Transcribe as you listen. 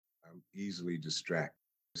easily distracted.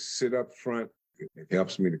 Sit up front, it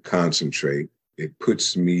helps me to concentrate. It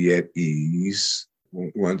puts me at ease.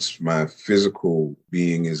 Once my physical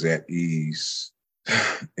being is at ease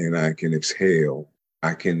and I can exhale,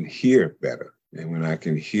 I can hear better. And when I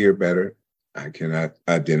can hear better, I can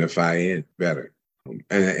identify it better.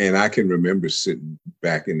 And I can remember sitting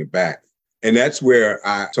back in the back. And that's where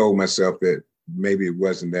I told myself that maybe it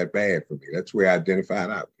wasn't that bad for me. That's where I identified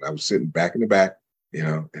out. I was sitting back in the back,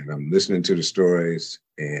 and I'm listening to the stories.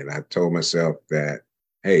 And I told myself that,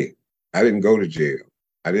 hey, I didn't go to jail.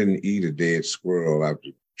 I didn't eat a dead squirrel out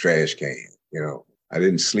the trash can. I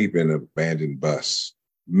didn't sleep in an abandoned bus.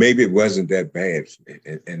 Maybe it wasn't that bad.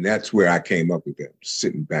 And that's where I came up with that,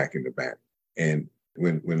 sitting back in the back. And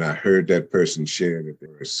when I heard that person share that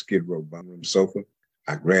there was a Skid Row bum room sofa,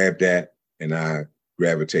 I grabbed that and I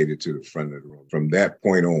gravitated to the front of the room. From that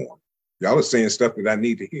point on, y'all are saying stuff that I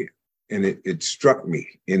need to hear. And it struck me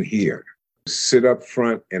in here. Sit up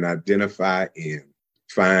front and identify and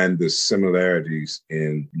find the similarities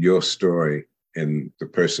in your story and the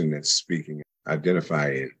person that's speaking. Identify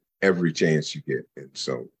it every chance you get. And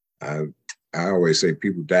so I always say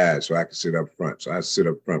people died so I can sit up front. So I sit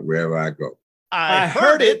up front wherever I go. I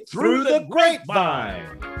heard it through the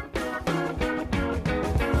grapevine.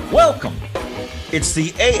 Welcome. It's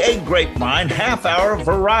the AA Grapevine half-hour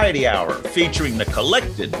variety hour featuring the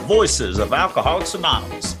collected voices of Alcoholics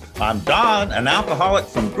Anonymous. I'm Don, an alcoholic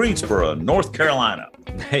from Greensboro, North Carolina.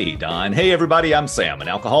 Hey, Don. Hey, everybody. I'm Sam, an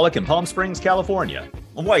alcoholic in Palm Springs, California.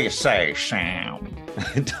 What do you say, Sam?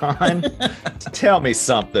 Don, tell me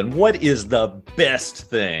something. What is the best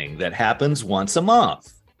thing that happens once a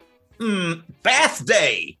month? Bath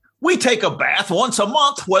day. We take a bath once a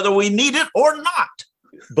month, whether we need it or not.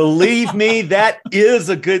 Believe me, that is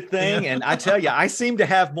a good thing. And I tell you, I seem to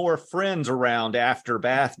have more friends around after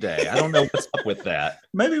bath day. I don't know what's up with that.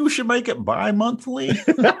 Maybe we should make it bi-monthly.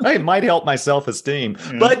 It might help my self-esteem.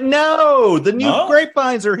 Yeah. But no, the new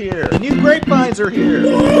grapevines are here. The new grapevines are here.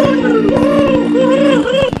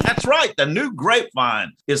 That's right. The new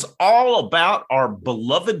grapevine is all about our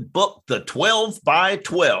beloved book, The 12 by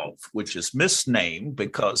 12, which is misnamed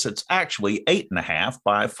because it's actually 8.5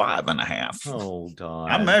 by 5.5. Oh,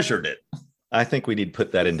 Don. I measured it. I think we need to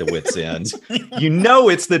put that into wit's end. You know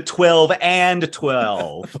it's the 12 and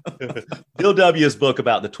 12. Bill W.'s book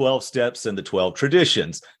about the 12 steps and the 12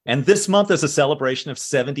 traditions. And this month is a celebration of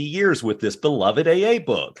 70 years with this beloved AA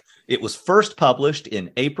book. It was first published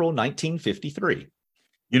in April 1953.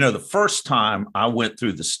 The first time I went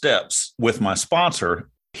through the steps with my sponsor,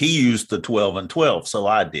 he used the 12 and 12, so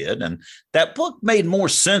I did. And that book made more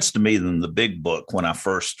sense to me than the big book when I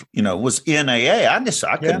first, was in AA. I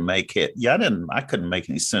couldn't make it. I couldn't make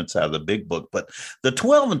any sense out of the big book. But the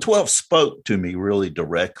 12 and 12 spoke to me really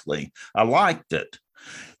directly. I liked it.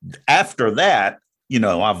 After that,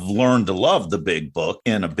 I've learned to love the big book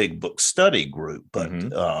in a big book study group. But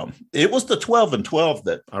it was the 12 and 12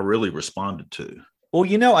 that I really responded to.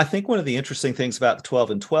 Well, I think one of the interesting things about the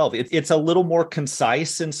 12 and 12, it's a little more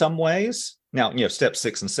concise in some ways. Now, steps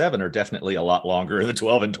 6 and 7 are definitely a lot longer than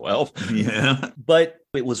 12 and 12. Yeah. But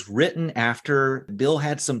it was written after Bill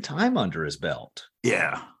had some time under his belt.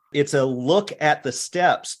 Yeah. It's a look at the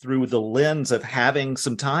steps through the lens of having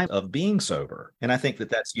some time of being sober. And I think that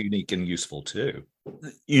that's unique and useful too.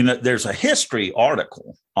 There's a history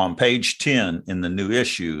article on page 10 in the new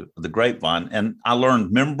issue of the Grapevine. And I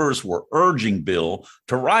learned members were urging Bill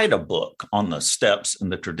to write a book on the steps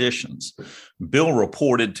and the traditions. Bill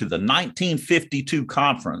reported to the 1952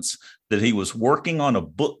 conference that he was working on a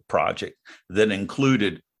book project that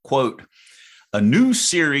included, quote, a new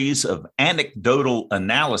series of anecdotal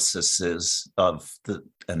analyses of the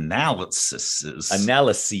analyses.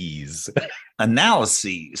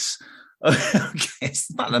 Okay,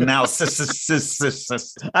 it's not analysis.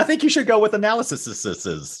 I think you should go with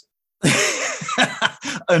analysis.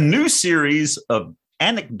 A new series of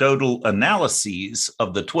anecdotal analyses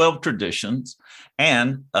of the 12 traditions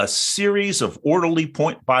and a series of orderly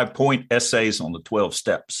point-by-point essays on the 12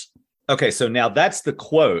 steps. Okay, so now that's the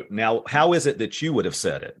quote. Now, how is it that you would have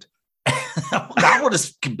said it?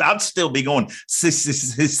 I'd still be going.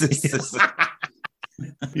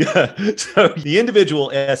 Yeah. So the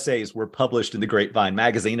individual essays were published in the Grapevine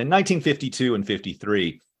magazine in 1952 and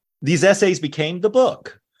 53. These essays became the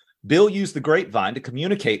book. Bill used the Grapevine to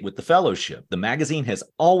communicate with the fellowship. The magazine has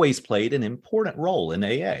always played an important role in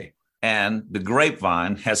AA. And the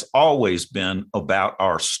Grapevine has always been about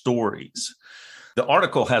our stories. The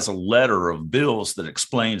article has a letter of Bill's that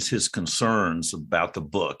explains his concerns about the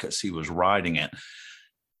book as he was writing it.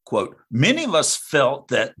 quote, many of us felt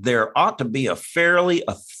that there ought to be a fairly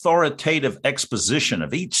authoritative exposition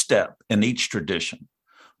of each step in each tradition.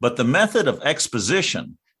 But the method of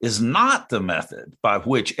exposition is not the method by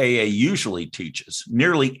which AA usually teaches.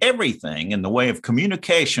 Nearly everything in the way of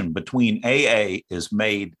communication between AA is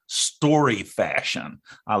made story fashion.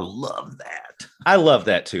 I love that. I love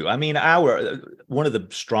that too. I mean, one of the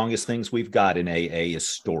strongest things we've got in AA is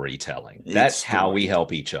storytelling. That's how we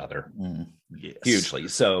help each other. Yes. Hugely.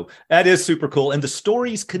 So that is super cool. And the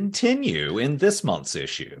stories continue in this month's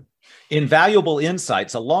issue. Invaluable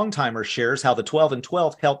Insights, a long-timer shares how the 12 and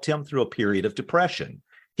 12 helped him through a period of depression.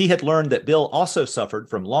 He had learned that Bill also suffered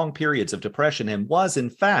from long periods of depression and was, in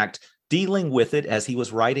fact, dealing with it as he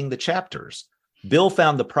was writing the chapters. Bill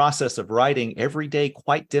found the process of writing every day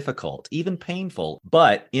quite difficult, even painful,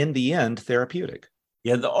 but in the end, therapeutic.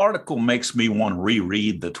 Yeah, the article makes me want to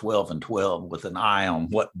reread the 12 and 12 with an eye on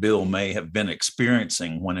what Bill may have been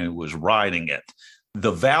experiencing when he was writing it. The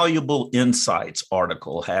Valuable Insights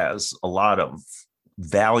article has a lot of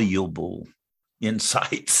valuable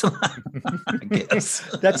insights, I guess.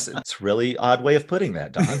 That's a really odd way of putting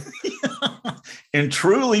that, Don. In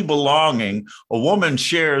Truly Belonging, a woman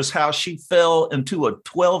shares how she fell into a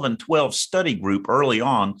 12 and 12 study group early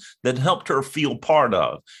on that helped her feel part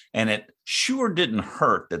of. And it sure didn't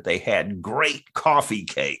hurt that they had great coffee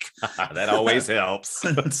cake. That always helps.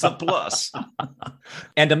 It's a plus.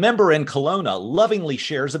 And a member in Kelowna lovingly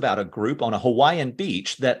shares about a group on a Hawaiian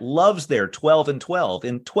beach that loves their 12 and 12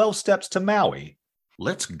 in 12 Steps to Maui.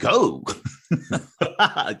 Let's go.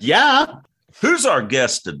 Yeah. Who's our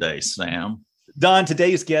guest today, Sam? Don,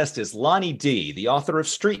 today's guest is Lonnie D., the author of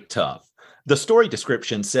Street Tough. The story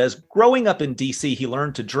description says, growing up in D.C., he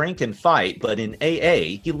learned to drink and fight, but in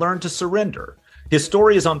AA, he learned to surrender. His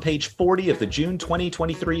story is on page 40 of the June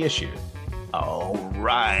 2023 issue. All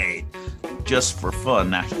right. Just for fun.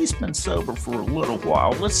 Now, he's been sober for a little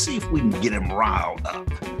while. Let's see if we can get him riled up.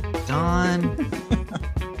 Don,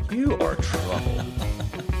 you are trouble.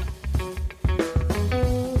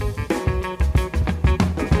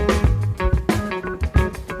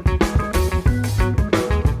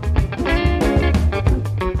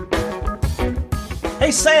 Hey,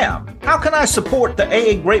 Sam, how can I support the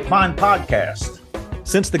AA Grapevine podcast?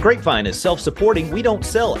 Since the Grapevine is self-supporting, we don't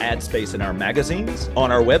sell ad space in our magazines,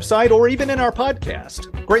 on our website, or even in our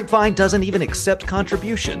podcast. Grapevine doesn't even accept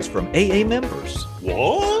contributions from AA members.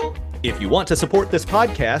 What? If you want to support this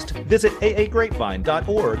podcast, visit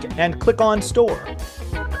aagrapevine.org and click on Store.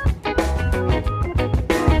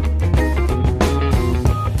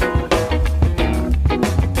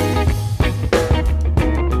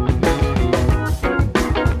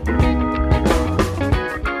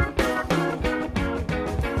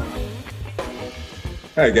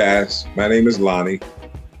 Hi, guys. My name is Lonnie.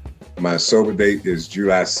 My sober date is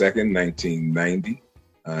July 2nd, 1990.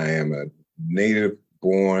 I am a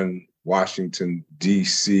native-born Washington,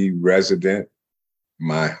 D.C. resident.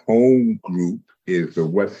 My home group is the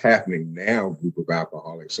What's Happening Now group of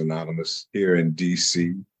Alcoholics Anonymous here in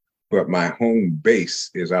D.C., but my home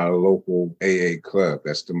base is our local AA club.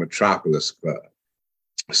 That's the Metropolis Club.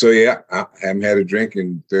 So, yeah, I haven't had a drink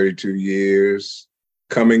in 32 years.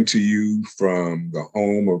 Coming to you from the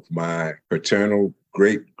home of my paternal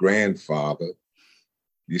great-grandfather.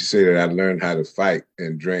 You say that I learned how to fight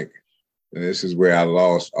and drink, and this is where I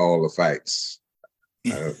lost all the fights.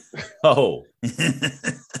 Oh.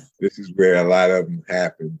 This is where a lot of them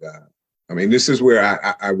happened. This is where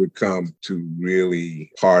I would come to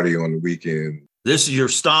really party on the weekend. This is your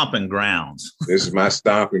stomping grounds. This is my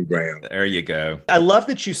stomping ground. There you go. I love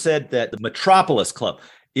that you said that the Metropolis Club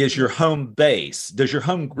is your home base. Does your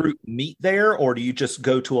home group meet there, or do you just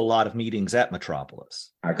go to a lot of meetings at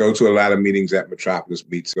Metropolis? I go to a lot of meetings at Metropolis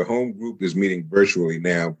Meets. The home group is meeting virtually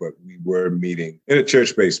now, but we were meeting in a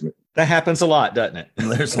church basement. That happens a lot, doesn't it?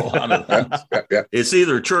 There's a lot of that. Yeah. It's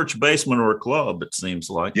either a church basement or a club, it seems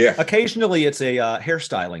like. Yeah. Occasionally, it's a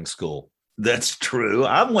hairstyling school. That's true.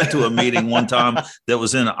 I went to a meeting one time that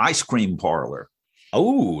was in an ice cream parlor.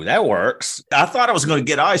 Oh, that works. I thought I was going to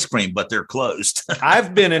get ice cream, but they're closed.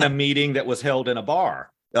 I've been in a meeting that was held in a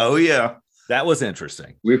bar. Oh, yeah. That was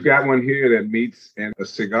interesting. We've got one here that meets in a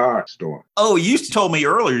cigar store. Oh, you told me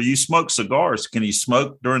earlier you smoke cigars. Can you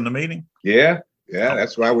smoke during the meeting? Yeah,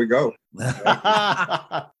 that's why we go.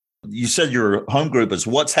 You said your home group is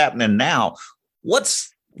What's Happening Now.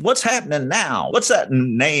 What's happening now? What's that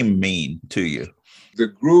name mean to you? The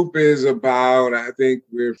group is about, I think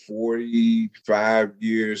we're 45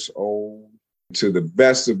 years old. To the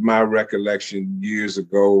best of my recollection, years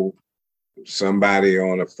ago, somebody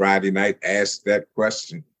on a Friday night asked that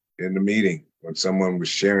question in the meeting when someone was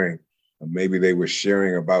sharing Maybe they were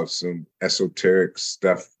sharing about some esoteric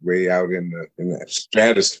stuff way out in the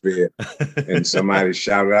stratosphere. And somebody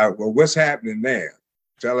shouted out, well, what's happening now?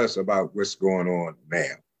 Tell us about what's going on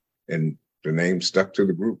now. And the name stuck to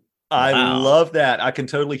the group. I love that. I can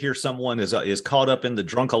totally hear someone is caught up in the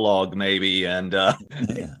drunkalog maybe. And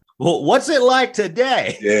well, what's it like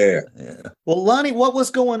today? Yeah. Well, Lonnie, what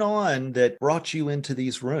was going on that brought you into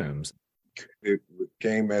these rooms? It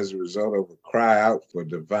came as a result of a cry out for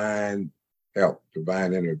divine help,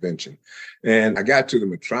 divine intervention. And I got to the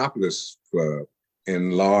Metropolis Club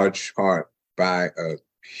in large part by a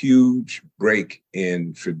huge break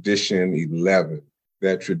in Tradition 11.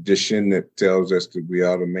 That tradition that tells us that we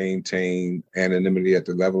ought to maintain anonymity at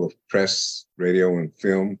the level of press, radio, and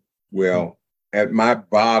film. Well, at my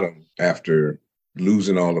bottom, after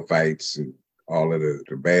losing all the fights and all of the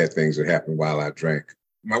bad things that happened while I drank,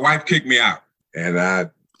 my wife kicked me out and I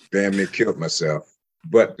damn near killed myself.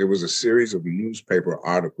 But there was a series of newspaper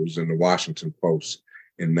articles in the Washington Post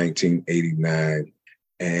in 1989.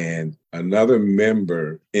 And another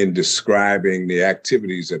member, in describing the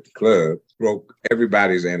activities at the club, broke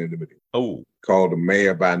everybody's anonymity. Oh. Called the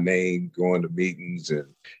mayor by name, going to meetings, and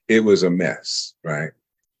it was a mess, right?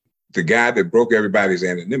 The guy that broke everybody's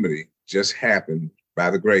anonymity just happened,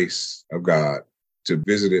 by the grace of God, to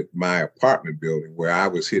visit my apartment building where I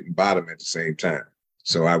was hitting bottom at the same time.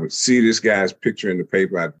 So I would see this guy's picture in the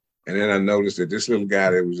paper, and then I noticed that this little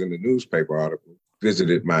guy that was in the newspaper article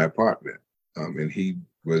visited my apartment. And he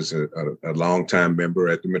was a longtime member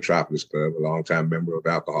at the Metropolis Club, a longtime member of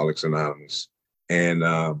Alcoholics Anonymous. And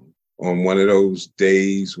on one of those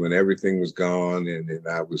days when everything was gone and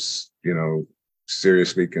I was,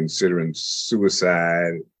 seriously considering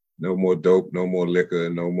suicide, no more dope, no more liquor,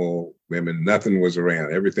 no more women, nothing was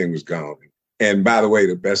around. Everything was gone. And by the way,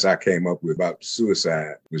 the best I came up with about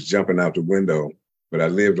suicide was jumping out the window, but I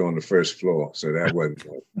lived on the first floor, so that wasn't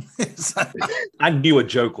good. I knew a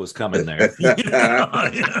joke was coming there.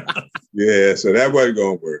 Yeah, so that wasn't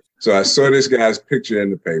going to work. So I saw this guy's picture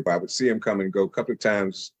in the paper. I would see him come and go a couple of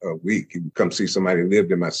times a week. He would come see somebody who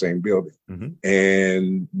lived in my same building. Mm-hmm.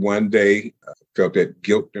 And one day, I felt that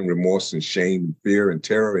guilt and remorse and shame and fear and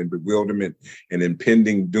terror and bewilderment and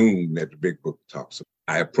impending doom that the big book talks about.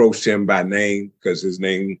 I approached him by name because his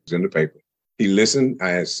name was in the paper. He listened.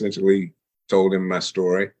 I essentially told him my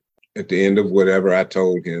story. At the end of whatever I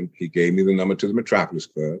told him, he gave me the number to the Metropolis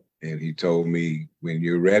Club, and he told me, when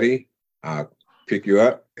you're ready, I'll pick you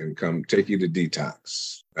up and come take you to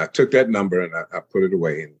detox. I took that number and I put it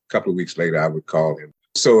away, and a couple of weeks later, I would call him.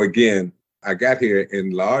 So again, I got here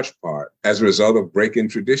in large part as a result of breaking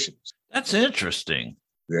traditions. That's interesting.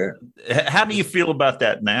 Yeah. How do you feel about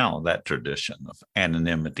that now, that tradition of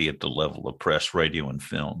anonymity at the level of press, radio, and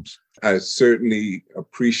films? I certainly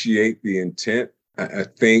appreciate the intent. I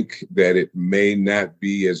think that it may not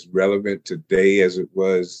be as relevant today as it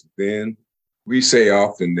was then. We say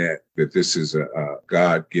often that this is a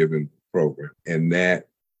God-given program, and that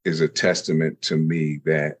is a testament to me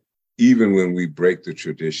that even when we break the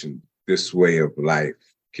tradition, this way of life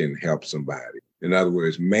can help somebody. In other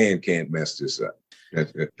words, man can't mess this up.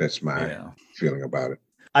 That's my feeling about it.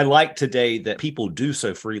 I like today that people do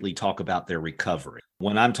so freely talk about their recovery.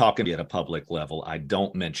 When I'm talking at a public level, I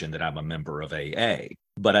don't mention that I'm a member of AA,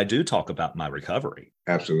 but I do talk about my recovery.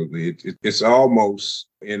 Absolutely. It's almost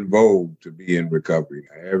in vogue to be in recovery.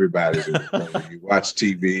 Everybody's in recovery. You watch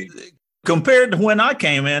TV. Compared to when I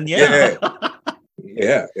came in, Yeah.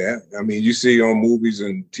 I mean, you see on movies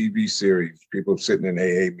and TV series, people sitting in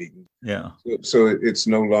AA meetings. Yeah. So it's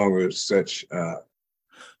no longer such...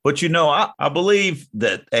 But, I believe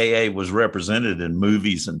that AA was represented in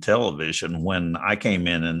movies and television when I came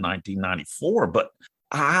in 1994, but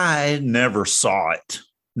I never saw it,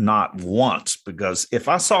 not once, because if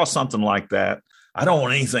I saw something like that, I don't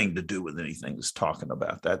want anything to do with anything that's talking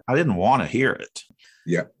about that. I didn't want to hear it.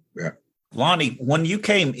 Yeah. Lonnie, when you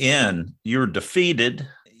came in, you're defeated.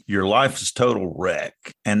 Your life is total wreck.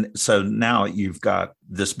 And so now you've got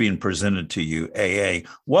this being presented to you, AA.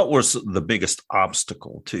 What was the biggest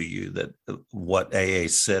obstacle to you that what AA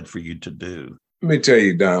said for you to do? Let me tell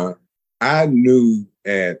you, Don, I knew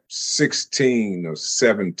at 16 or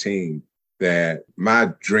 17 that my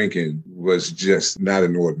drinking was just not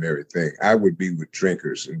an ordinary thing. I would be with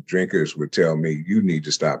drinkers, and drinkers would tell me, you need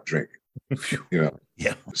to stop drinking.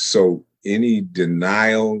 Yeah. So any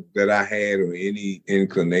denial that I had or any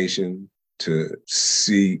inclination to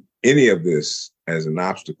see any of this as an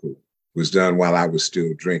obstacle was done while I was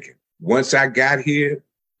still drinking. Once I got here,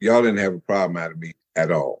 y'all didn't have a problem out of me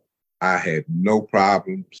at all. I had no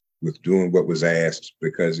problems with doing what was asked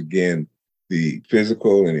because, again, the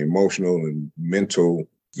physical and emotional and mental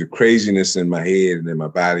the craziness in my head and in my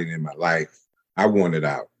body and in my life, I wanted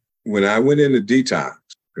out. When I went into detox,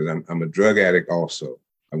 because I'm a drug addict also,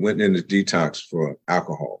 I went into detox for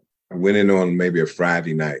alcohol. I went in on maybe a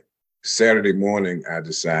Friday night. Saturday morning, I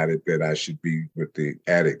decided that I should be with the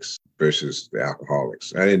addicts versus the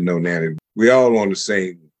alcoholics. I didn't know that. We all on the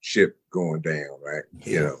same ship going down, right?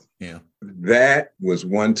 Yeah. Yeah. That was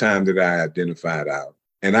one time that I identified out.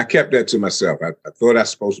 And I kept that to myself. I thought I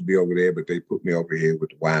was supposed to be over there, but they put me over here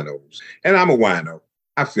with the winos. And I'm a wino.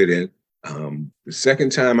 I fit in. The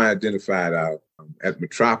second time I identified out, at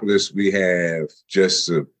Metropolis, we have just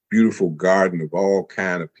a beautiful garden of all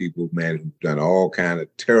kind of people, man, who've done all kind of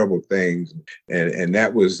terrible things. And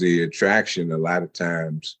that was the attraction a lot of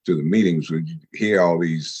times to the meetings when you hear all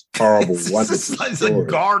these horrible, wonderful It's stories. a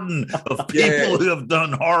garden of people who have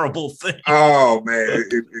done horrible things. Oh, man,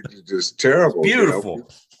 it's just terrible. Beautiful. You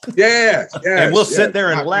know? Yeah. And we'll sit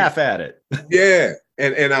there and laugh at it. Yeah.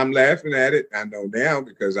 And I'm laughing at it. I know now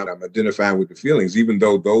because I'm identifying with the feelings, even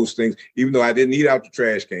though those things, even though I didn't eat out the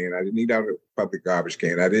trash can, I didn't eat out a public garbage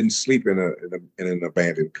can, I didn't sleep in an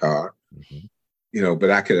abandoned car, you know, but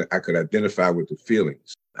I could identify with the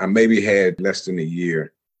feelings. I maybe had less than a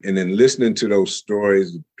year. And then listening to those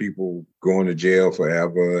stories of people going to jail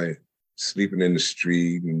forever and sleeping in the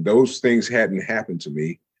street, and those things hadn't happened to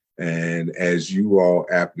me. And as you all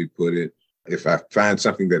aptly put it, if I find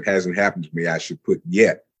something that hasn't happened to me, I should put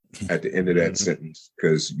yet at the end of that sentence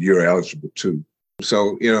because you're eligible too.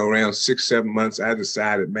 So, you know, around 6-7 months, I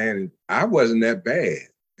decided, man, I wasn't that bad.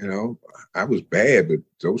 You know, I was bad, but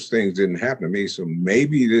those things didn't happen to me. So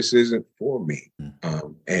maybe this isn't for me.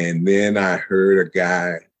 And then I heard a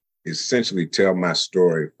guy essentially tell my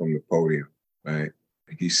story from the podium, right?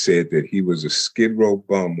 He said that he was a Skid Row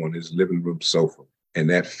bum on his living room sofa. And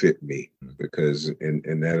that fit me because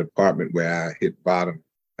in that apartment where I hit bottom,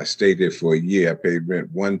 I stayed there for a year. I paid rent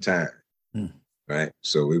one time, right?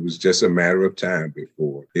 So it was just a matter of time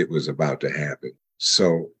before it was about to happen.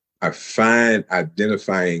 So I find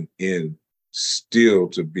identifying in still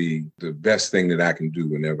to be the best thing that I can do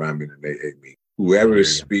whenever I'm in an AA meeting. Whoever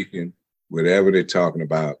is speaking, whatever they're talking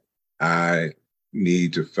about, I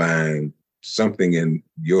need to find something in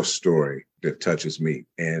your story that touches me.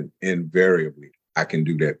 And invariably, I can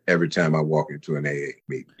do that every time I walk into an AA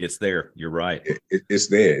meeting. It's there. You're right. It's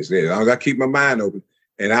there. It's there. As long as I keep my mind open.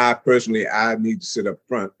 And I need to sit up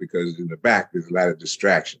front because in the back, there's a lot of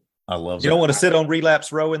distraction. I love that. You don't want to sit on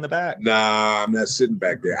relapse row in the back? Nah, I'm not sitting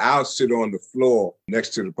back there. I'll sit on the floor next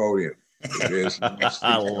to the podium.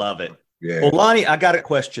 I love it. Yeah. Well, Lonnie, I got a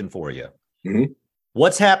question for you. Mm-hmm.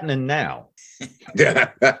 What's happening now?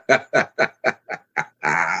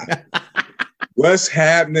 What's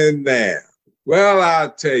happening now? Well,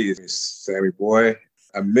 I'll tell you, Sammy boy,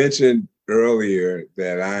 I mentioned earlier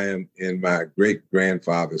that I am in my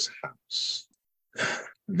great-grandfather's house.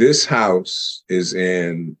 This house is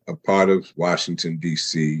in a part of Washington,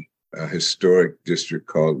 D.C., a historic district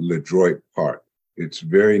called LeDroit Park. It's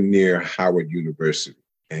very near Howard University.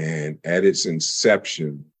 And at its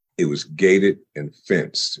inception, it was gated and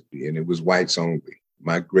fenced, and it was whites only.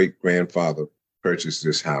 My great-grandfather purchased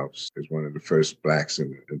this house as one of the first Blacks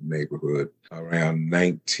in the neighborhood around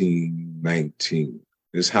 1919.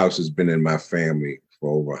 This house has been in my family for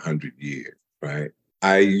over 100 years, right?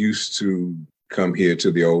 I used to come here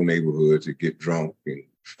to the old neighborhood to get drunk and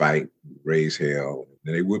fight, raise hell.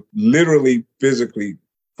 And they would literally, physically,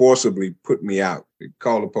 forcibly put me out. They'd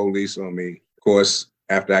call the police on me. Of course,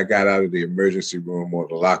 after I got out of the emergency room or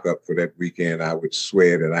the lockup for that weekend, I would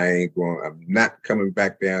swear that I'm not coming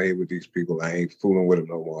back down here with these people. I ain't fooling with them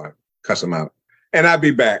no more. I cuss them out. And I'd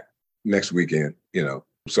be back next weekend, you know.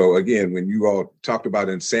 So again, when you all talked about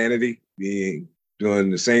insanity,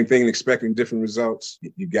 doing the same thing and expecting different results,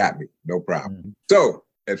 you got me, no problem. Mm-hmm. So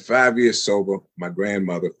at 5 years sober, my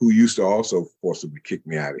grandmother, who used to also forcibly kick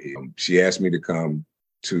me out of here, she asked me to come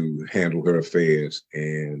to handle her affairs.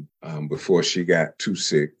 And before she got too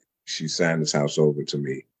sick, she signed this house over to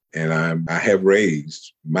me. And I have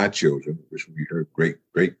raised my children, which will be her great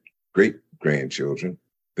grandchildren.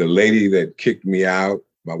 The lady that kicked me out,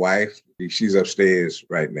 my wife, she's upstairs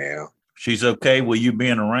right now. She's okay with you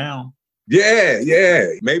being around? Yeah.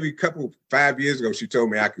 Maybe 5 years ago, she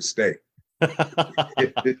told me I could stay.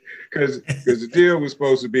 Because the deal was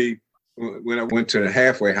supposed to be, when I went to the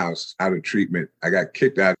halfway house out of treatment, I got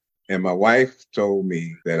kicked out. And my wife told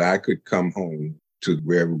me that I could come home to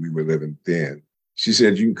wherever we were living then. She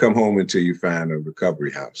said, you can come home until you find a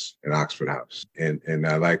recovery house, an Oxford house. And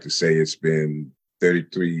I like to say it's been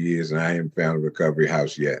 33 years and I haven't found a recovery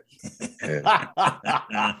house yet. And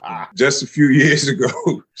just a few years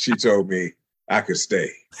ago, she told me I could stay.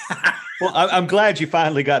 Well, I'm glad you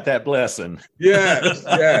finally got that blessing. Yes.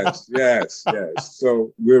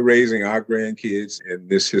 So we're raising our grandkids in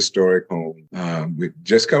this historic home. We're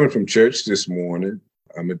just coming from church this morning.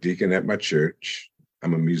 I'm a deacon at my church.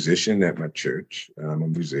 I'm a musician at my church. I'm a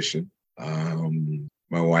musician.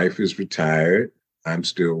 My wife is retired. I'm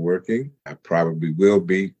still working. I probably will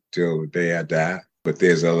be till the day I die. But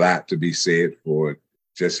there's a lot to be said for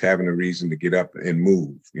just having a reason to get up and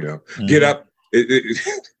move, get up, to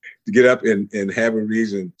get up and have a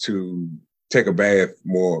reason to take a bath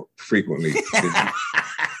more frequently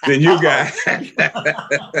than you guys.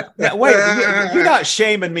 Now, wait, you're not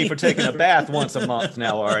shaming me for taking a bath once a month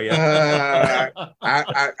now, are you?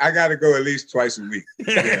 I got to go at least twice a week.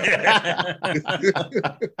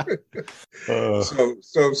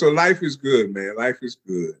 So life is good, man. Life is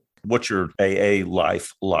good. What's your AA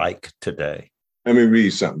life like today? Let me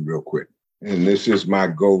read something real quick. And this is my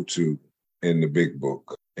go-to in the big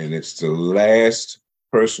book. And it's the last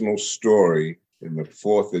personal story in the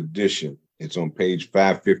 4th edition. It's on page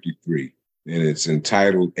 553. And it's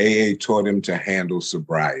entitled, AA Taught Him to Handle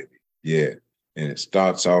Sobriety. Yeah. And it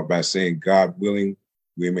starts off by saying, God willing,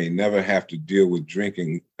 we may never have to deal with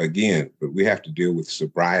drinking again, but we have to deal with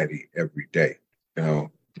sobriety every day.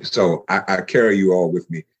 So I carry you all with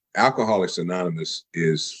me. Alcoholics Anonymous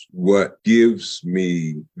is what gives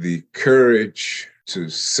me the courage to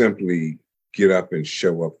simply get up and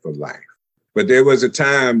show up for life. But there was a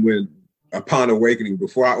time when, upon awakening,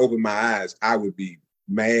 before I opened my eyes, I would be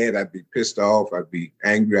mad, I'd be pissed off, I'd be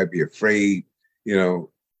angry, I'd be afraid,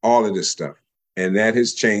 all of this stuff. And that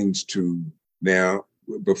has changed to now,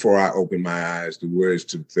 before I open my eyes, the words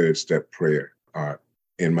to the 3rd step prayer are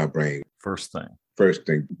in my brain. First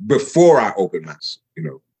thing, before I open my eyes,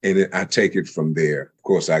 and I take it from there. Of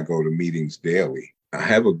course, I go to meetings daily. I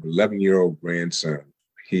have an 11-year-old grandson.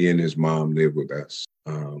 He and his mom live with us.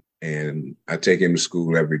 And I take him to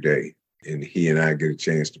school every day. And he and I get a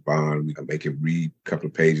chance to bond. I make him read a couple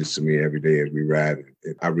of pages to me every day as we ride.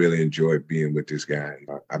 And I really enjoy being with this guy.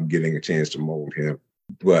 I'm getting a chance to mold him.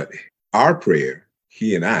 But our prayer,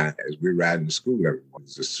 he and I, as we're riding to school every morning,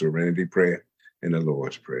 is the Serenity Prayer and the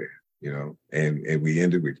Lord's Prayer. And we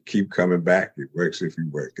ended with keep coming back. It works if you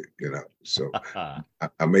work it, So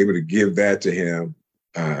I'm able to give that to him.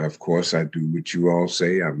 Of course, I do what you all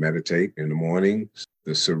say. I meditate in the morning.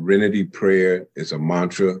 The Serenity Prayer is a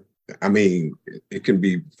mantra. I mean, it can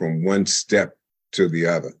be from one step to the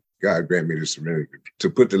other. God grant me the serenity to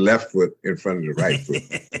put the left foot in front of the right foot.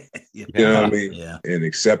 You know what I mean? Yeah. And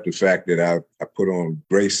accept the fact that I put on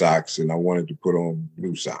gray socks and I wanted to put on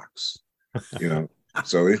blue socks,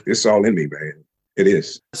 So it's all in me, man. It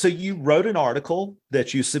is. So you wrote an article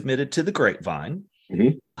that you submitted to the Grapevine.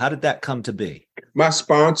 Mm-hmm. How did that come to be? My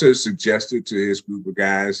sponsor suggested to his group of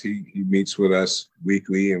guys, he meets with us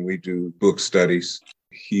weekly and we do book studies.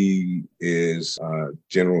 He is a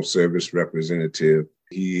general service representative.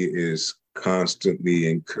 He is constantly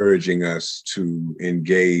encouraging us to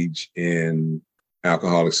engage in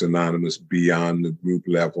Alcoholics Anonymous beyond the group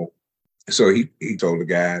level. So he told the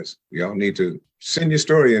guys, y'all need to send your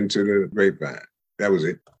story into the Grapevine. That was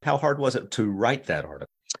it. How hard was it to write that article?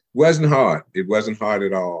 Wasn't hard. It wasn't hard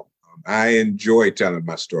at all. I enjoy telling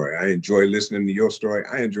my story. I enjoy listening to your story.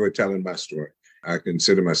 I enjoy telling my story. I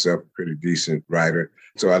consider myself a pretty decent writer.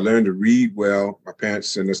 So I learned to read well. My parents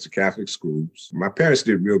sent us to Catholic schools. My parents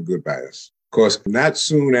did real good by us. Of course, not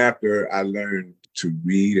soon after I learned to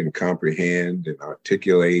read and comprehend and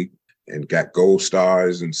articulate and got gold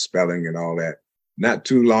stars and spelling and all that. Not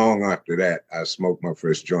too long after that, I smoked my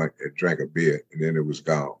first joint and drank a beer, and then it was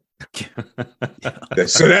gone.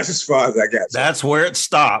 So that's as far as I got. That's where it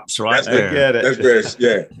stops, right there. Get it. That's where it's,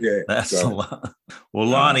 yeah. That's a lot. Well,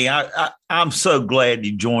 Lonnie, I'm so glad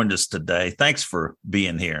you joined us today. Thanks for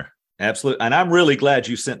being here. Absolutely. And I'm really glad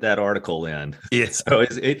you sent that article in. Yeah. So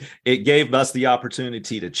it gave us the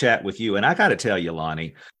opportunity to chat with you. And I got to tell you,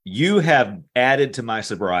 Lonnie, you have added to my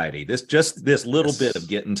sobriety. This little bit of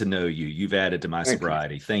getting to know you, you've added to my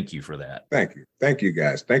sobriety. Thank you for that. Thank you. Thank you,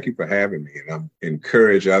 guys. Thank you for having me. And I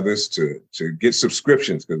encourage others to get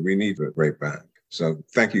subscriptions because we need a Grapevine. So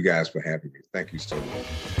thank you guys for having me. Thank you so much.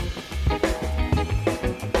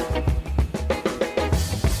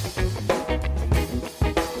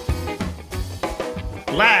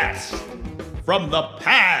 Blast from the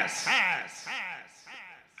past.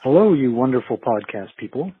 Hello, you wonderful podcast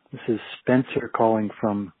people. This is Spencer calling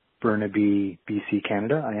from Burnaby, BC,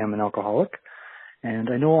 Canada. I am an alcoholic. And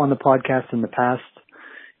I know on the podcast in the past,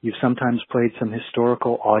 you've sometimes played some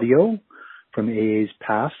historical audio from AA's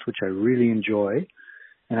past, which I really enjoy.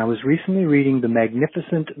 And I was recently reading the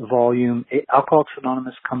magnificent volume, Alcoholics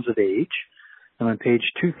Anonymous Comes of Age, And on page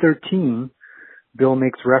 213, Bill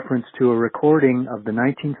makes reference to a recording of the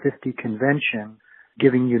 1950 convention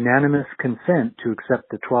giving unanimous consent to accept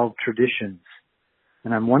the 12 traditions.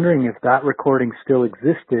 And I'm wondering if that recording still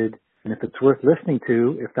existed and if it's worth listening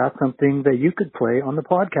to, if that's something that you could play on the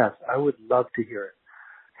podcast. I would love to hear it.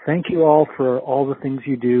 Thank you all for all the things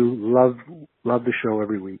you do. Love the show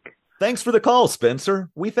every week. Thanks for the call, Spencer.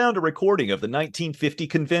 We found a recording of the 1950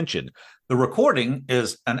 convention. The recording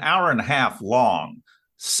is an hour and a half long.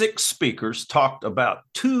 6 speakers talked about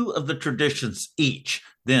 2 of the traditions each.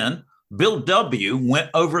 Then Bill W. went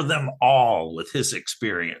over them all with his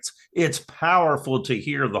experience. It's powerful to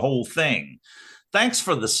hear the whole thing. Thanks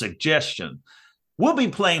for the suggestion. We'll be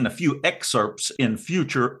playing a few excerpts in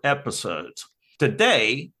future episodes.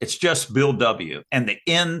 Today, it's just Bill W. and the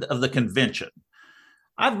end of the convention.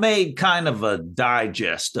 I've made kind of a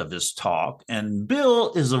digest of his talk, and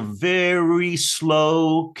Bill is a very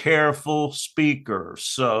slow, careful speaker,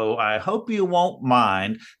 so I hope you won't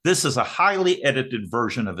mind. This is a highly edited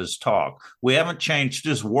version of his talk. We haven't changed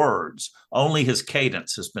his words, only his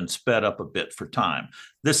cadence has been sped up a bit for time.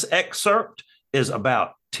 This excerpt is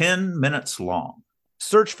about 10 minutes long.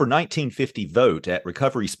 Search for 1950 Vote at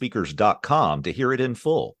recoveryspeakers.com to hear it in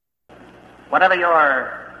full. Whatever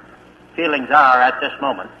your feelings are at this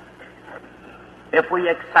moment, if we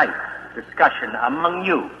excite discussion among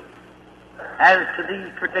you as to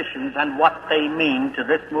these traditions and what they mean to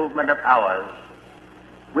this movement of ours,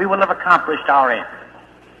 we will have accomplished our end.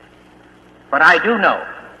 But I do know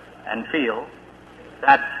and feel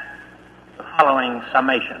that the following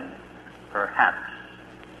summation, perhaps,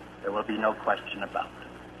 there will be no question about.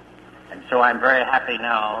 And so I'm very happy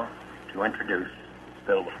now to introduce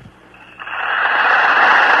Bill Wilson.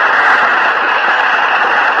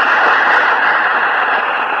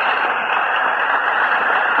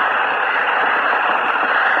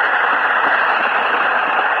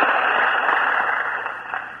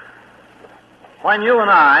 When you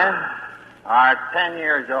and I are 10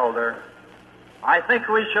 years older, I think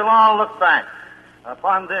we shall all look back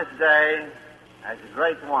upon this day as a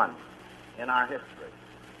great one in our history.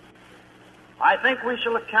 I think we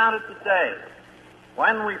shall account it the day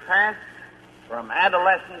when we passed from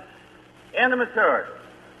adolescence into maturity,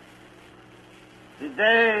 the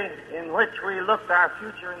day in which we looked our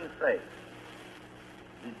future in the face,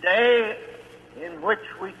 the day in which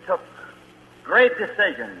we took great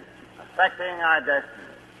decisions affecting our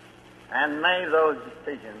destiny, and may those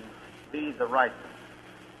decisions be the right ones.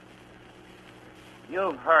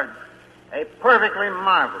 You've heard a perfectly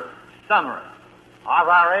marvelous summary of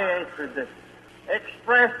our AA traditions,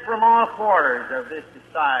 expressed from all quarters of this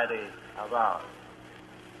society of ours.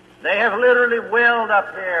 They have literally welled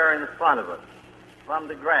up here in front of us from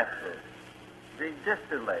the grassroots, the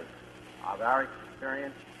distillate of our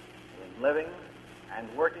experience in living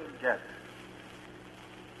and working together.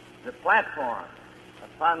 The platform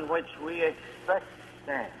upon which we expect to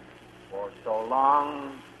stand for so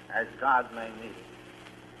long as God may need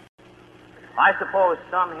it. I suppose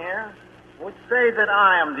some here would say that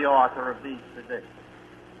I am the author of these traditions.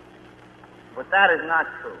 But that is not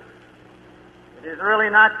true. It is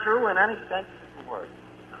really not true in any sense of the word.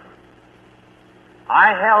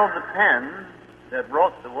 I held the pen that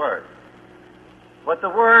wrote the words, but the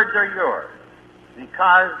words are yours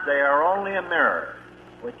because they are only a mirror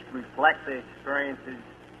which reflect the experiences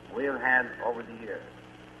we have had over the years.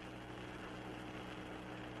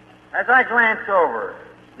 As I glance over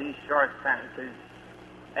these short sentences,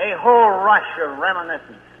 a whole rush of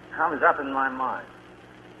reminiscence comes up in my mind,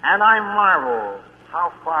 and I marvel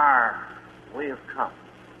how far we have come.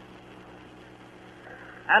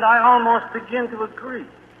 And I almost begin to agree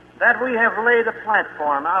that we have laid a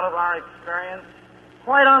platform out of our experience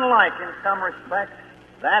quite unlike in some respects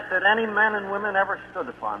that any men and women ever stood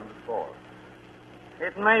upon before.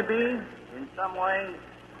 It may be, in some ways,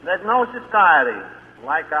 that no society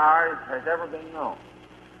like ours has ever been known.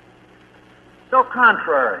 So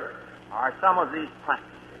contrary are some of these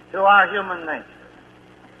practices to our human nature.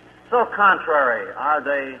 So contrary are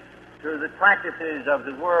they to the practices of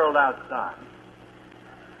the world outside.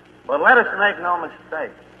 But let us make no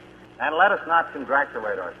mistake, and let us not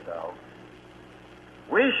congratulate ourselves.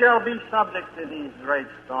 We shall be subject to these great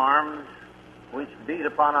storms which beat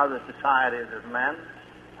upon other societies of men,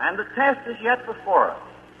 and the test is yet before us.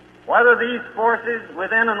 Whether these forces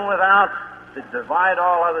within and without that divide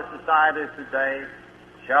all other societies today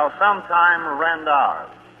shall sometime rend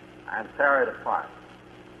ours and tear it apart.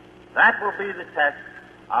 That will be the test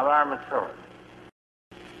of our maturity.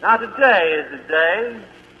 Now today is the day,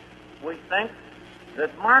 we think,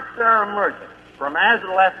 that marks our emergence from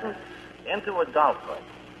adolescence into adulthood.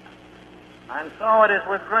 And so it is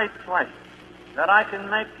with great pleasure that I can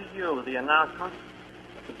make to you the announcement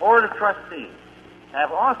that the Board of Trustees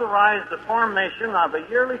have authorized the formation of a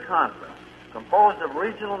yearly conference composed of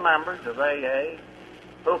regional members of AA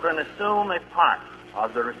who can assume a part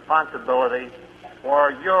of the responsibility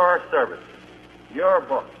for your services, your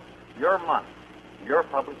books, your money, your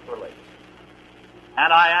public relations.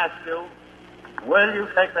 And I ask you, will you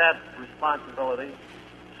take that responsibility,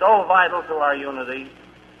 so vital to our unity,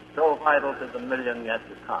 so vital to the million yet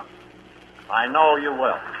to come? I know you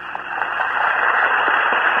will.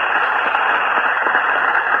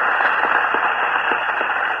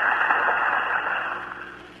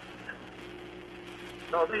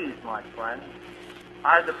 So these, my friends,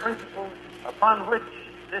 are the principles upon which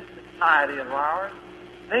this society of ours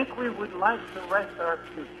think we would like to rest our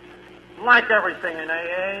future. Like everything in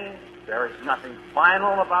AA, there is nothing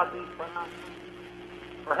final about these pronouncements.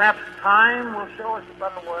 Perhaps time will show us a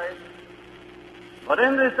better way. But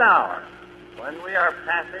in this hour, when we are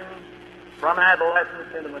passing from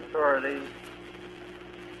adolescence into maturity,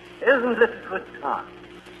 isn't this a good time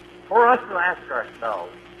for us to ask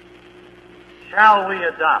ourselves, shall we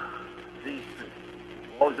adopt these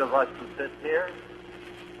principles, those of us who sit here,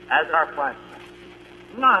 as our platform?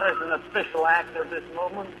 Not as an official act of this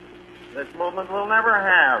movement. This movement will never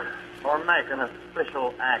have or make an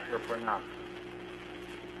official act or pronouncement.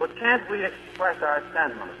 But can't we express our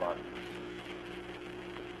sentiment about it?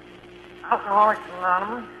 Alcoholics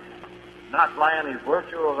Anonymous, not by any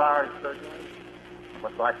virtue of ours certainly,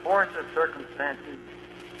 but by force of circumstances,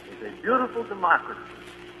 is a beautiful democracy,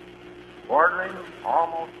 bordering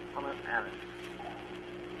almost on an anarchy.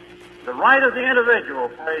 The right of the individual,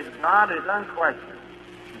 praise God, is unquestioned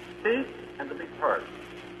to speak and to be heard.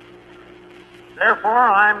 Therefore,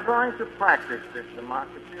 I'm going to practice this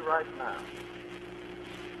democracy right now.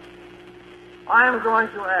 I am going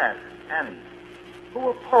to ask any who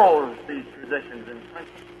oppose these traditions in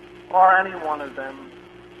principle, or any one of them,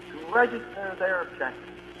 to register their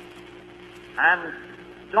objections. And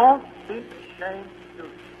don't be ashamed to do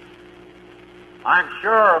so. I'm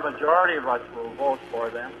sure a majority of us will vote for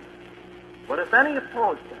them, but if any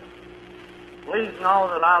oppose them, please know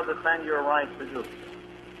that I'll defend your right to do so.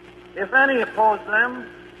 If any oppose them,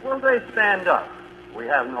 will they stand up? We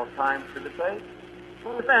have no time to debate.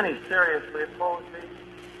 But if any seriously oppose these,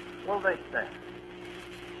 will they stand?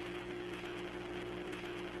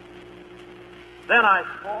 Then I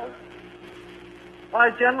suppose, by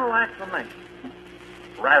general acclamation,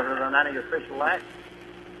 rather than any official act,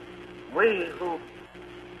 we who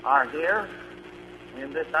are here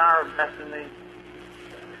in this hour of destiny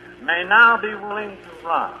may now be willing to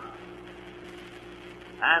rise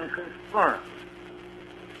and confirm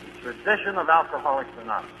the tradition of Alcoholics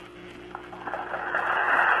Anonymous.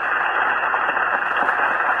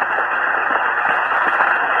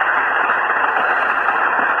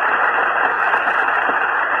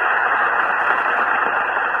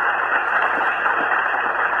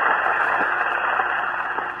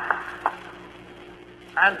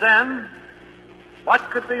 And then,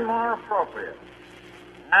 what could be more appropriate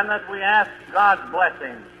than that we ask God's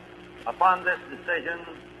blessing upon this decision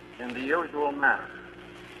in the usual manner?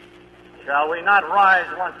 Shall we not rise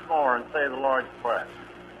once more and say the Lord's Prayer?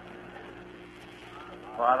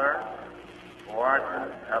 Father, who art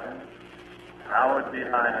in heaven, hallowed be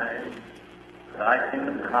thy name. Thy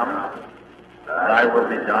kingdom come, thy will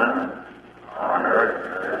be done, on earth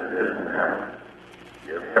as it is in heaven.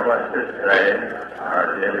 Give us this day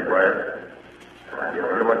our daily bread, and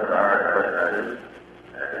forgive us our trespasses,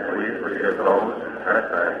 as we forgive those who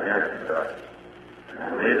trespass against us.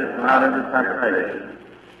 And lead us not into temptation,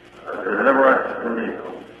 but deliver us from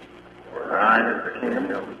evil. For thine is the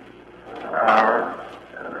kingdom, the power,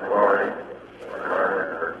 and the glory, forever and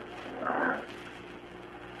ever. Amen.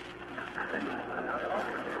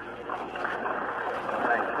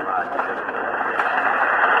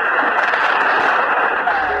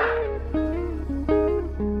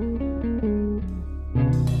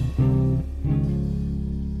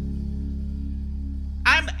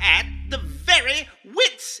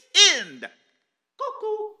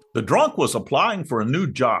 The drunk was applying for a new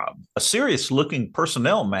job. A serious-looking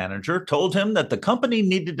personnel manager told him that the company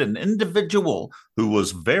needed an individual who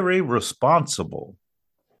was very responsible.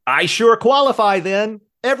 I sure qualify then.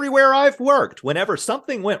 Everywhere I've worked, whenever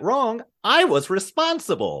something went wrong, I was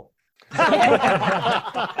responsible.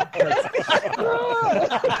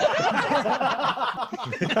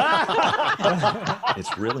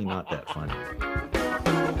 It's really not that funny.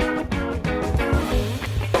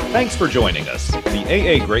 Thanks for joining us. The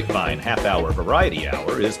AA Grapevine Half-Hour Variety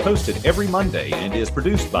Hour is posted every Monday and is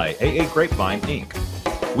produced by AA Grapevine, Inc.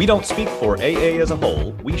 We don't speak for AA as a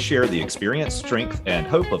whole. We share the experience, strength, and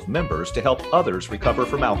hope of members to help others recover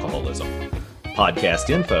from alcoholism. Podcast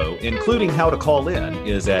info, including how to call in,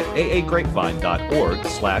 is at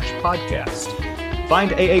aagrapevine.org/podcast.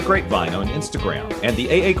 Find AA Grapevine on Instagram and the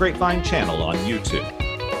AA Grapevine channel on YouTube.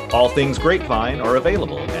 All things Grapevine are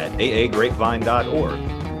available at aagrapevine.org.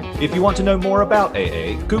 If you want to know more about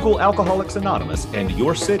AA, Google Alcoholics Anonymous and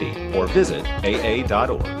your city or visit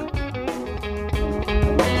aa.org.